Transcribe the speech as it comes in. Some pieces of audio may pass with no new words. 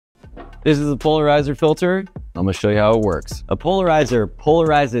This is a polarizer filter. I'm gonna show you how it works. A polarizer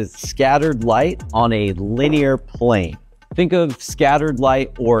polarizes scattered light on a linear plane. Think of scattered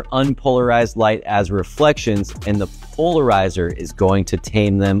light or unpolarized light as reflections, and the polarizer is going to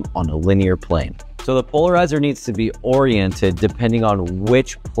tame them on a linear plane. So the polarizer needs to be oriented depending on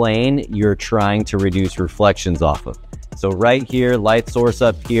which plane you're trying to reduce reflections off of. So right here, light source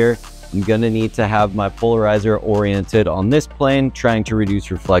up here, I'm gonna need to have my polarizer oriented on this plane, trying to reduce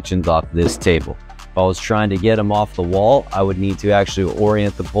reflections off this table. If I was trying to get them off the wall, I would need to actually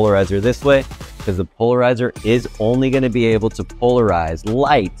orient the polarizer this way, because the polarizer is only gonna be able to polarize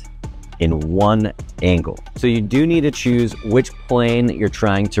light in one angle. So you do need to choose which plane you're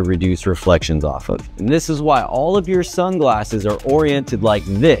trying to reduce reflections off of. And this is why all of your sunglasses are oriented like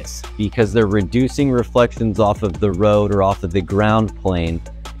this, because they're reducing reflections off of the road or off of the ground plane,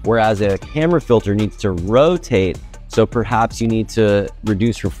 whereas a camera filter needs to rotate. So perhaps you need to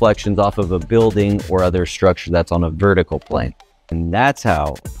reduce reflections off of a building or other structure that's on a vertical plane. And that's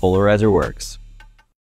how Polarizer works.